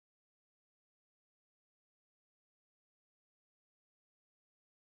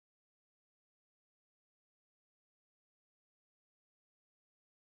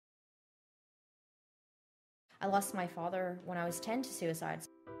I lost my father when I was 10 to suicide.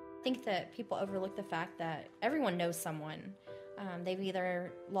 I think that people overlook the fact that everyone knows someone. They've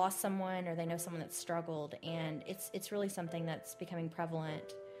either lost someone or they know someone that's struggled, and it's really something that's becoming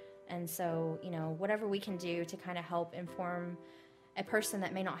prevalent. And so, you know, whatever we can do to kind of help inform a person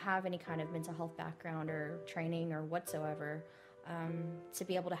that may not have any kind of mental health background or training or whatsoever, to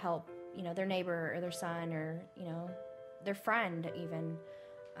be able to help, you know, their neighbor or their son or, you know, their friend even.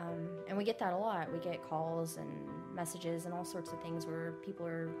 And we get that a lot. We get calls and messages and all sorts of things where people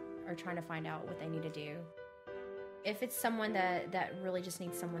are trying to find out what they need to do. If it's someone that really just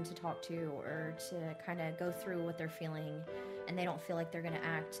needs someone to talk to or to kind of go through what they're feeling, and they don't feel like they're going to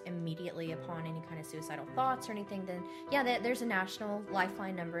act immediately upon any kind of suicidal thoughts or anything, then yeah, there's a national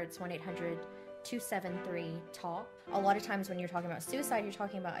lifeline number. It's 1-800-273-TALK. A lot of times when you're talking about suicide, you're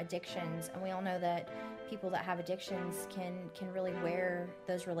talking about addictions, and we all know that people that have addictions can really wear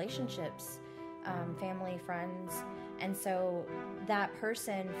those relationships, family, friends, and so that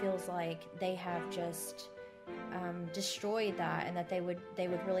person feels like they have just destroyed that, and that they would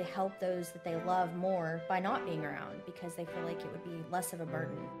really help those that they love more by not being around, because they feel like it would be less of a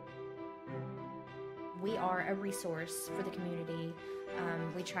burden. We are a resource for the community.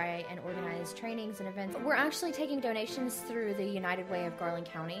 We try and organize trainings and events. We're actually taking donations through the United Way of Garland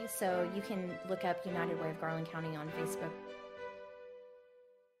County, so you can look up United Way of Garland County on Facebook.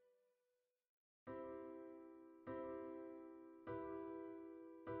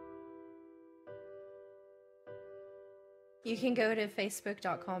 You can go to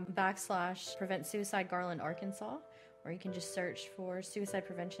facebook.com/Prevent Suicide Garland, Arkansas, or you can just search for Suicide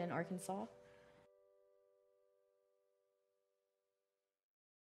Prevention Arkansas.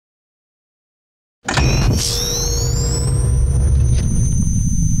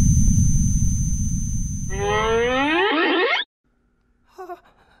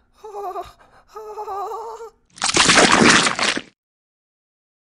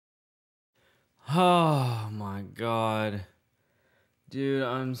 Oh my god. Dude,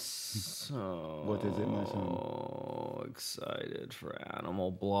 I'm so What is it, my son? Excited for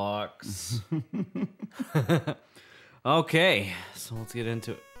animal blocks. Okay, so let's get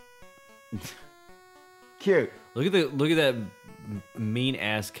into it. Cute. Look at that mean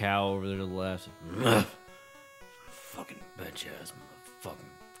ass cow over there to the left. Fucking bitch ass, fucking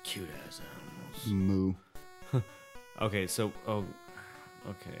cute ass animals. Moo. Okay, so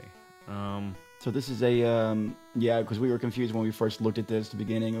okay. So this is a, yeah, because we were confused when we first looked at this at the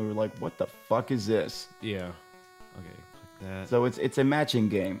beginning, and we were like, what the fuck is this? Yeah. Okay, click that. So it's a matching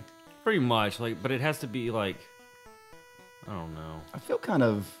game. Pretty much, like, but it has to be like, I don't know. I feel kind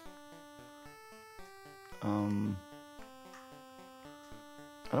of, I don't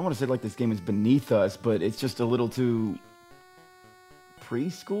want to say like this game is beneath us, but it's just a little too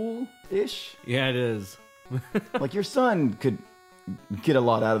preschool-ish. Yeah, it is. Like your son could get a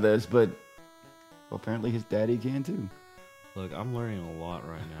lot out of this, but well, apparently his daddy can too. Look, I'm learning a lot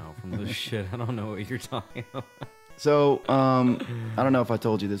right now from this shit. I don't know what you're talking about. So, I don't know if I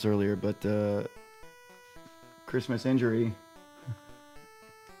told you this earlier, but Christmas injury.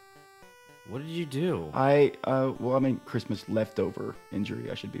 What did you do? Well, I mean, Christmas leftover injury.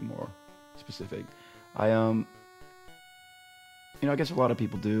 I should be more specific. You know, I guess a lot of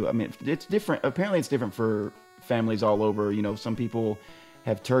people do. I mean, it's different. Apparently, it's different for families all over. You know, some people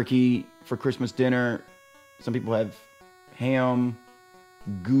have turkey for Christmas dinner. Some people have ham,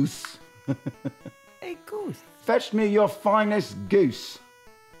 goose. Hey, goose. Fetch me your finest goose.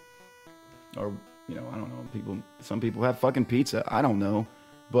 Or, you know, I don't know. Some people have fucking pizza. I don't know.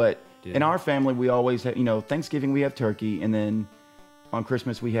 But in our family, we always have, you know, Thanksgiving we have turkey, and then on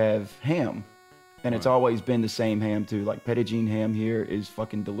Christmas we have ham. And it's always been the same ham too. Like Pettigene ham here is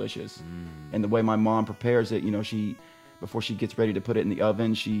fucking delicious. And the way my mom prepares it, you know, before she gets ready to put it in the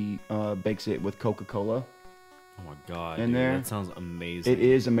oven, she bakes it with Coca-Cola. Oh my god, in dude, there. that sounds amazing. It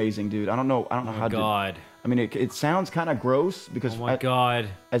is amazing, dude. I don't know how to. God. I mean, it sounds kind of gross because God.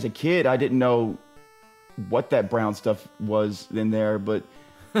 As a kid, I didn't know what that brown stuff was in there, but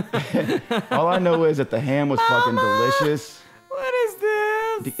all I know is that the ham was fucking delicious. What is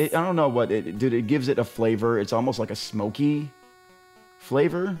this? I don't know what dude. It gives it a flavor. It's almost like a smoky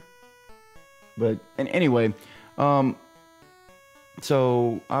flavor. But and anyway,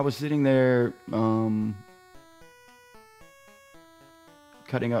 so I was sitting there,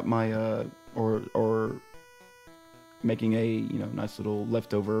 cutting up my or making a nice little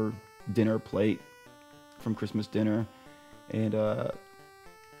leftover dinner plate from Christmas dinner, and I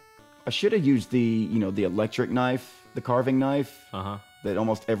should have used the the electric knife, the carving knife that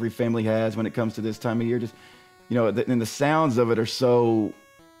almost every family has when it comes to this time of year. Just and the sounds of it are so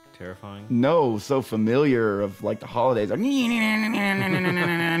terrifying? No, so familiar of like the holidays. Like, I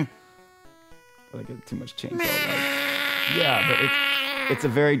get too much chainsaw. Yeah, but it's a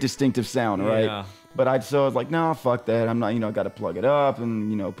very distinctive sound, right? Yeah. But I was like, no, fuck that. I'm not, I got to plug it up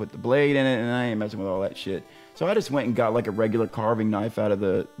and, put the blade in it, and I ain't messing with all that shit. So I just went and got like a regular carving knife out of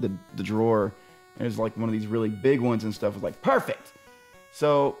the drawer. And it was like one of these really big ones and stuff. It was like, perfect.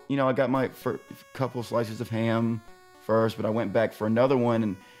 So, I got my couple slices of ham first, but I went back for another one.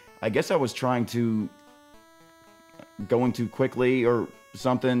 And I guess I was trying to go in too quickly or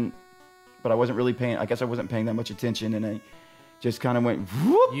something, but I wasn't really paying that much attention. And I just kind of went,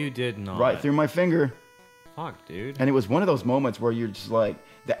 whoop, You did not. right through my finger. Fuck, dude. And it was one of those moments where you're just like,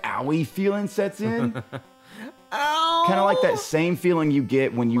 the owie feeling sets in. Ow! Kind of like that same feeling you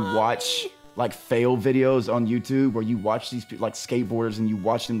get when you watch like fail videos on YouTube, where you watch these like skateboarders and you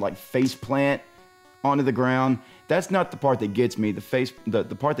watch them like face plant onto the ground. That's not the part that gets me.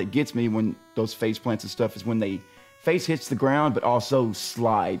 The part that gets me when those face plants and stuff is when they face hits the ground, but also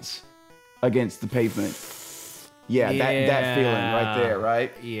slides against the pavement. Yeah, that feeling right there,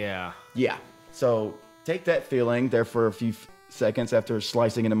 right? Yeah. Yeah. So take that feeling there for a few seconds after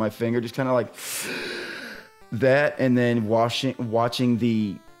slicing into my finger, just kind of like that, and then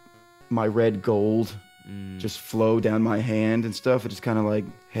watching my red gold just flow down my hand and stuff. It just kind of like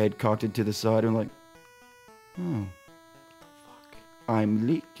head cocked it to the side and like, oh, fuck, I'm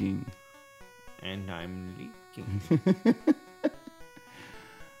leaking. And I'm leaking.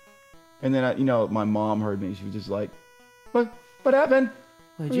 And then my mom heard me. She was just like, what happened?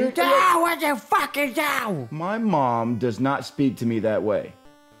 What'd you do? What'd you fucking do? My mom does not speak to me that way.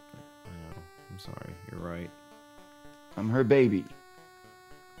 I know. I'm sorry. You're right. I'm her baby.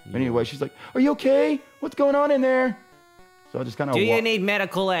 Anyway, she's like, are you okay? What's going on in there? So I just kind of Do you need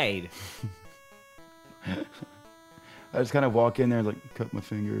medical aid? I just kind of walk in there, like, cut my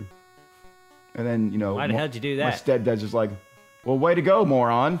finger. And then, Why the hell did you do that? My stepdad's just like, well, way to go,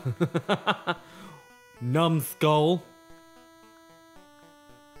 moron. Numbskull.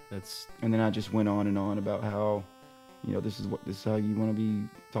 And then I just went on and on about how, this is how you want to be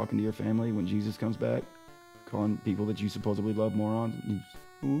talking to your family when Jesus comes back, calling people that you supposedly love morons. And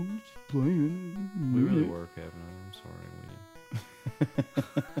just playing. We really were, Kevin. I'm sorry. We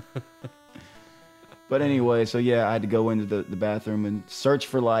didn't. But anyway, so yeah, I had to go into the bathroom and search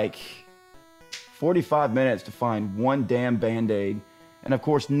for like 45 minutes to find one damn Band-Aid. And of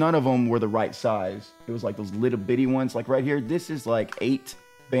course, none of them were the right size. It was like those little bitty ones. Like right here, this is like 8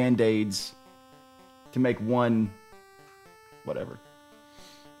 Band-Aids to make one, whatever.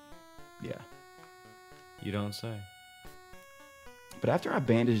 Yeah. You don't say. But after I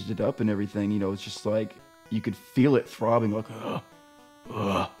bandaged it up and everything, it's just like, you could feel it throbbing like,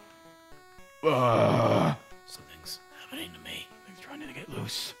 Something's happening to me. Something's trying to get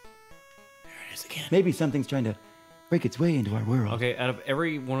loose. There it is again. Maybe something's trying to break its way into our world. Okay, out of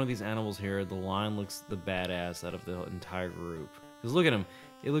every one of these animals here, the lion looks the badass out of the entire group. Because look at him.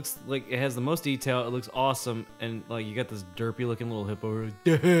 It looks like it has the most detail. It looks awesome. And like you got this derpy looking little hippo. What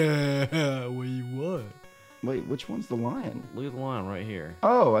do you want? Wait, which one's the lion? Look at the lion right here.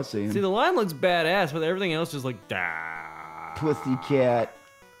 Oh, I see him. See, the lion looks badass, but everything else just like, dah. Pussycat.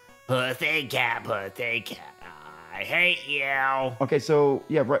 Pussycat, I hate you. Okay, so,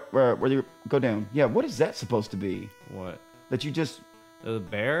 yeah, right, where you go down. Yeah, what is that supposed to be? What? That you just... The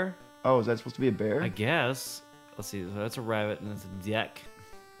bear? Oh, is that supposed to be a bear? I guess. Let's see, so that's a rabbit and that's a duck.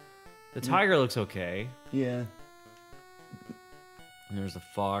 The tiger looks okay. Yeah. And there's a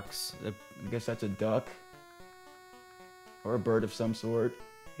fox. I guess that's a duck. Or a bird of some sort.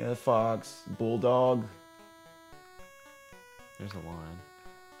 Yeah, a fox. Bulldog. There's a lion.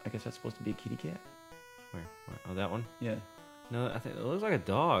 I guess that's supposed to be a kitty cat. Where? Oh, that one? Yeah. No, I think it looks like a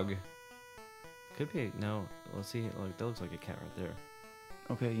dog. Could be. No, let's see. Look, that looks like a cat right there.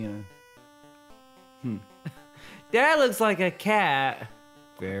 Okay, yeah. That looks like a cat.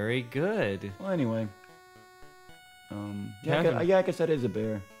 Very good. Well, anyway. Yeah, Kevin. I guess that is a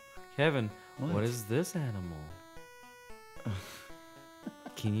bear. Kevin, What? what is this animal?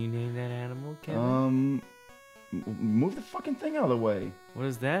 Can you name that animal, Kevin? Move the fucking thing out of the way. What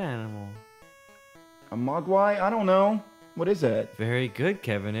is that animal? A mogwai? I don't know. What is that? Very good,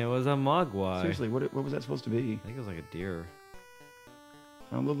 Kevin. It was a mogwai. Seriously, what was that supposed to be? I think it was like a deer.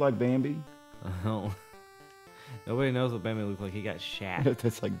 Don't look like Bambi. Oh. Nobody knows what Bambi looked like. He got shat.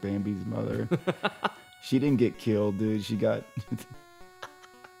 That's like Bambi's mother. She didn't get killed, dude. She got...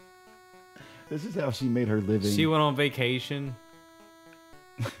 This is how she made her living. She went on vacation.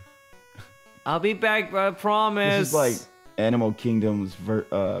 I'll be back, I promise. This is like Animal Kingdom's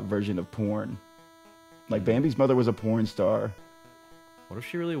version of porn. Like Bambi's mother was a porn star. What if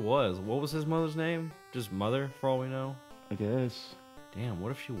she really was? What was his mother's name? Just Mother, for all we know? I guess. Damn,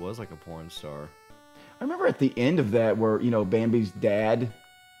 what if she was like a porn star? I remember at the end of that where, Bambi's dad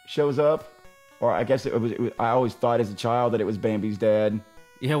shows up. Or I guess it was I always thought as a child that it was Bambi's dad.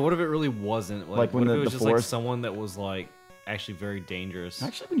 Yeah, what if it really wasn't? Like when what if the it was just forest... like someone that was like actually very dangerous?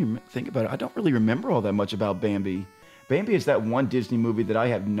 Actually, when you think about it, I don't really remember all that much about Bambi. Bambi is that one Disney movie that I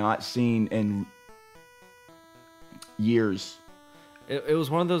have not seen in years. It was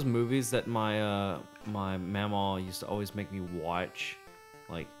one of those movies that my mama used to always make me watch.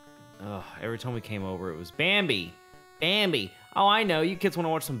 Like, every time we came over, it was Bambi. Bambi. Oh, I know. You kids want to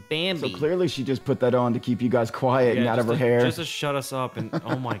watch some Bambi. So clearly she just put that on to keep you guys quiet and out of her hair. Just to shut us up. And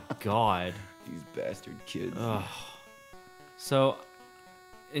oh my God. These bastard kids. Ugh. So,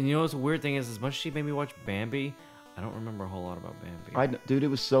 and you know what's the weird thing is, as much as she made me watch Bambi, I don't remember a whole lot about Bambi. Dude, it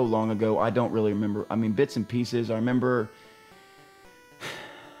was so long ago. I don't really remember. I mean, bits and pieces. I remember...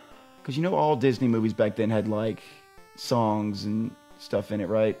 Because all Disney movies back then had, like, songs and stuff in it,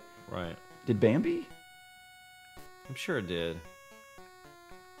 right? Right. Did Bambi? I'm sure it did.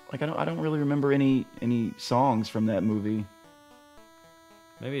 Like, I don't really remember any songs from that movie.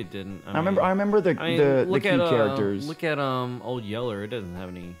 Maybe it didn't. I remember the key characters. Look at Old Yeller. It doesn't have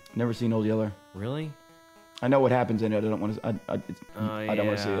any. Never seen Old Yeller. Really? I know what happens in it. I don't want to. I don't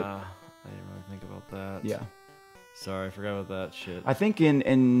want to see it. I didn't really think about that. Yeah. Sorry, I forgot about that shit. I think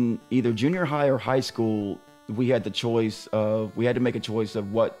in either junior high or high school, we had to make a choice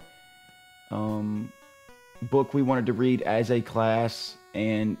of what book we wanted to read as a class,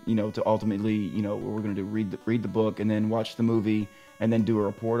 and to ultimately we're going to read the book and then watch the movie and then do a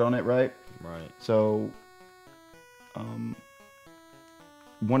report on it, right? Right. So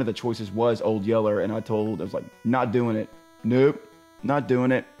one of the choices was Old Yeller, and I was like, not doing it. Nope, not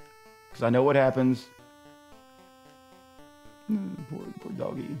doing it, because I know what happens. Poor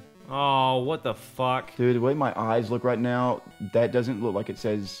doggy. Oh, what the fuck? Dude, the way my eyes look right now, that doesn't look like it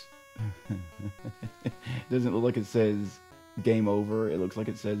says... doesn't look like it says game over. It looks like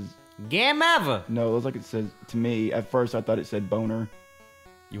it says... Game over! No, it looks like it says... To me, at first, I thought it said boner.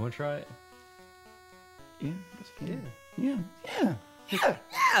 You want to try it? Yeah.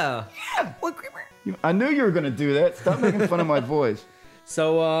 Yeah. What creeper? I knew you were going to do that. Stop making fun of my voice.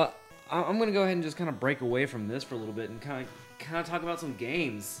 So, I'm going to go ahead and just kind of break away from this for a little bit and kind of talk about some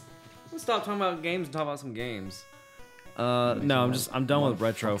games. Let's stop talking about games and talk about some games. No, I'm done with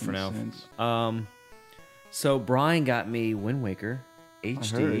retro for now. So Brian got me Wind Waker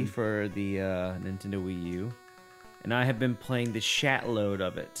HD for the Nintendo Wii U, and I have been playing the shat load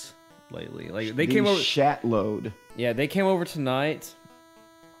of it lately. Like they came over. Shat load. Yeah, they came over tonight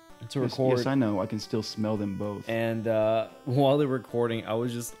to record. Yes, I know. I can still smell them both. And while they were recording, I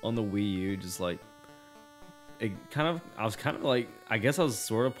was just on the Wii U, just like. I was kind of like, I guess I was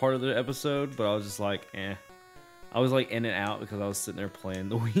sort of part of the episode, but I was just like, eh. I was like in and out because I was sitting there playing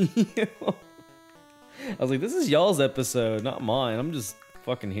the Wii U. I was like, this is y'all's episode, not mine. I'm just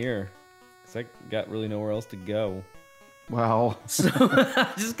fucking here. Because I got really nowhere else to go. Wow. So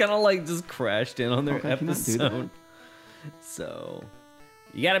I just kind of like just crashed in on their episode. So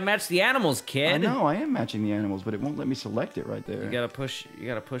you got to match the animals, kid. I know, I am matching the animals, but it won't let me select it right there. You got to push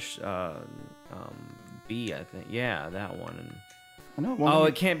B, I think. Yeah, that one. And I know.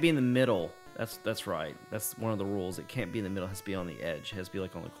 It can't be in the middle. That's right. That's one of the rules. It can't be in the middle. It has to be on the edge. It has to be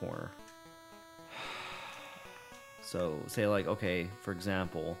like on the corner. So say like, okay, for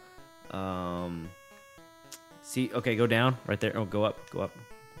example, okay, go down right there. Oh, go up.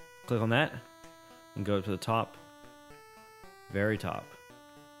 Click on that and go to the top. Very top.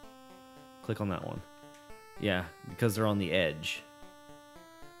 Click on that one. Yeah, because they're on the edge.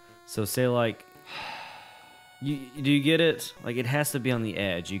 So say like, do you get it? Like it has to be on the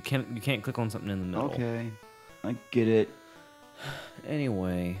edge. You can't click on something in the middle. Okay, I get it.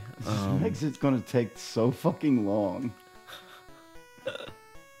 Anyway, this makes it gonna take so fucking long.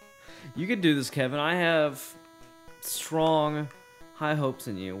 You could do this, Kevin. I have strong, high hopes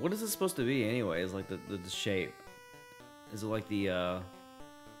in you. What is this supposed to be, anyways? Like the shape? Is it like the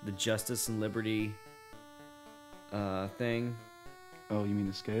justice and liberty thing? Oh, you mean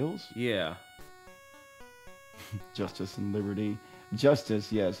the scales? Yeah. Justice and liberty.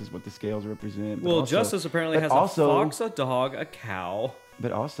 Justice, yes, is what the scales represent. Well, justice apparently has a fox, a dog, a cow.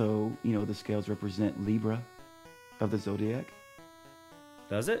 But also, the scales represent Libra of the zodiac.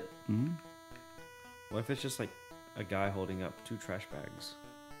 Does it? Mm-hmm. What if it's just like a guy holding up 2 trash bags?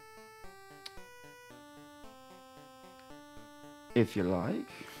 If you like.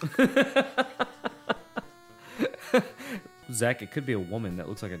 Zach, it could be a woman that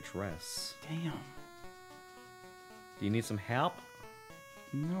looks like a dress. Damn. Do you need some help?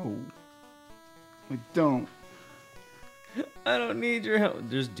 No. I don't. I don't need your help.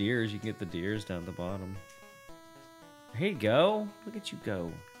 There's deers. You can get the deers down at the bottom. Here you go. Look at you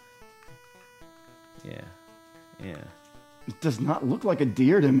go. Yeah. Yeah. It does not look like a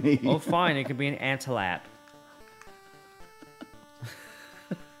deer to me. Oh, fine. It could be an antelope.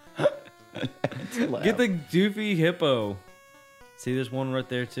 Get the doofy hippo. See, there's one right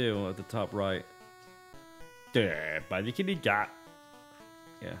there, too, at the top right. There, by the kitty cat.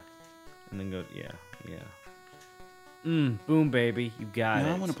 Yeah. And then go, yeah. Boom, baby. You got it.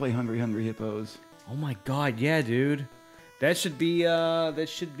 I want to play Hungry Hungry Hippos. Oh my god, yeah, dude. That should be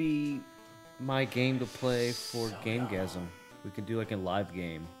my game to play for GameGasim. We could do like a live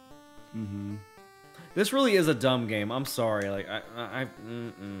game. Mm-hmm. This really is a dumb game. I'm sorry. Like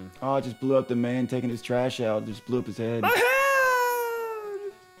Oh, I just blew up the man taking his trash out. Just blew up his head. My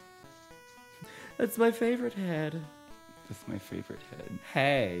head! That's my favorite head. That's my favorite head.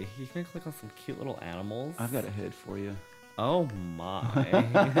 Hey, you can click on some cute little animals. I've got a head for you. Oh my.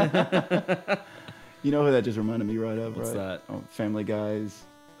 You know who that just reminded me right of, What's right? that? Oh, Family Guy's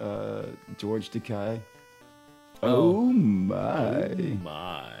George Takei. Oh. Oh my. Oh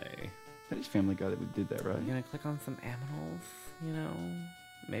my. That is Family Guy that did that, right? You're gonna click on some animals, you know?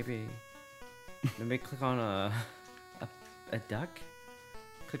 Maybe click on a duck.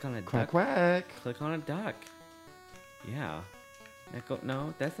 Click on a Quack duck. quack. Click on a duck. Yeah.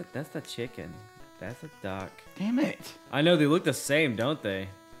 No, that's the chicken. That's a duck. Damn it. I know they look the same, don't they?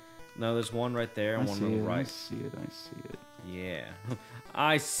 No, there's one right there and one on the right. I see it. Yeah.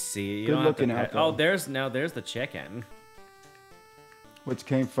 I see it. You Good don't have to looking out, pet- Oh, though. there's the chicken. Which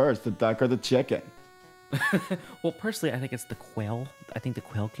came first, the duck or the chicken? Well, personally, I think it's the quail. I think the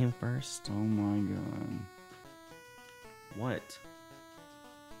quail came first. Oh my god. What?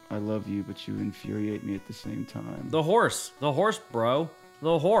 I love you, but you infuriate me at the same time. The horse, bro.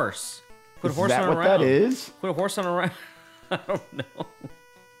 The horse. Put a Is horse that on a what round. that is? Put a horse on a round. I don't know.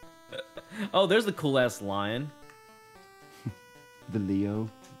 Oh, there's the cool ass lion. The Leo.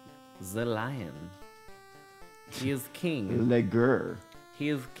 The lion. He is king. Legur. He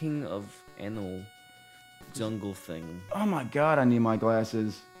is king of animal jungle thing. Oh my god, I need my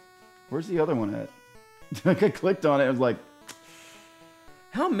glasses. Where's the other one at? I clicked on it, it was like...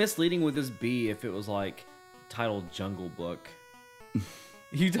 How misleading would this be if it was like titled Jungle Book?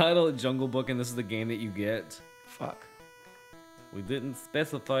 You title it Jungle Book and this is the game that you get? Fuck. We didn't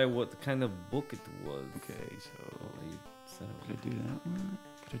specify what kind of book it was. Okay, so... You said it Could I do that one?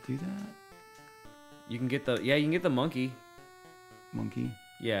 Could I do that? You can get the monkey. Monkey?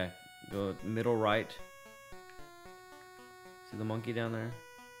 Yeah, go middle right. See the monkey down there?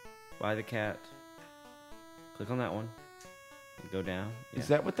 By the cat. Click on that one. Go down. Yeah. Is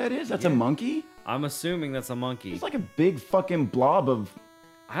that what that is? That's a monkey? I'm assuming that's a monkey. It's like a big fucking blob of...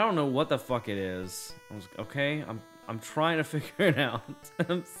 I don't know what the fuck it is. Okay, I'm trying to figure it out.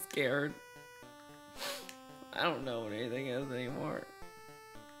 I'm scared. I don't know what anything is anymore.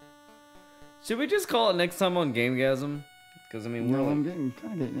 Should we just call it next time on GameGasim? Because I mean, No, we're I'm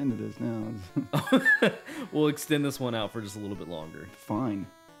kind of getting into this now. we'll extend this one out for just a little bit longer. Fine.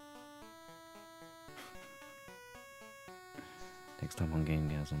 Next time on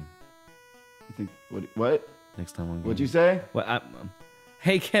GameGasim. You think what? Next time on. What'd you say? What?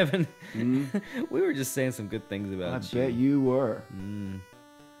 Hey Kevin, Mm-hmm. we were just saying some good things about I you. bet you were.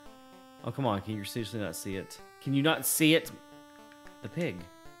 Oh come on, can you seriously not see it? Can you not see it? The pig.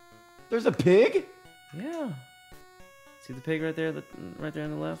 There's a pig? Yeah. See the pig right there? Right there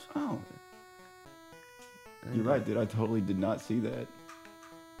on the left? Oh. You're right, dude. I totally did not see that.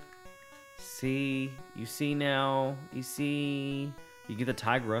 See? You see now? You see? You get the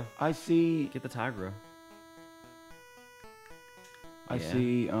tigra. I see. Get the tigra. I Yeah.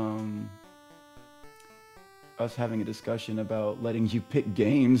 see. Us having a discussion about letting you pick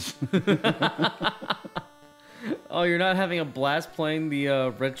games. Oh, you're not having a blast playing the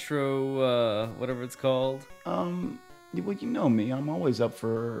retro, whatever it's called? Well, you know me. I'm always up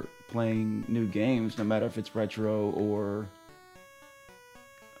for playing new games, no matter if it's retro or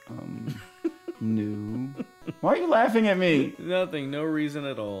new. Why are you laughing at me? Nothing. No reason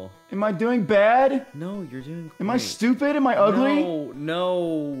at all. Am I doing bad? No, you're doing great. Am I stupid? Am I ugly?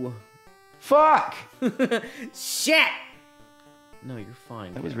 No. Fuck! Shit! No, you're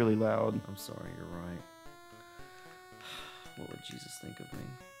fine. That was Kevin. really loud. I'm sorry, you're right. What would Jesus think of me?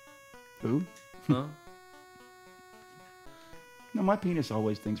 Who? Huh? No, my penis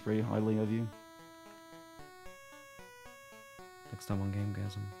always thinks very highly of you. Next time on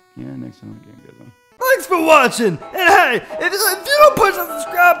GameGasim. Yeah, next time on GameGasim. Thanks for watching, and hey, if you don't push the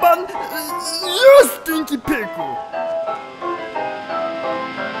subscribe button, you're a stinky pickle.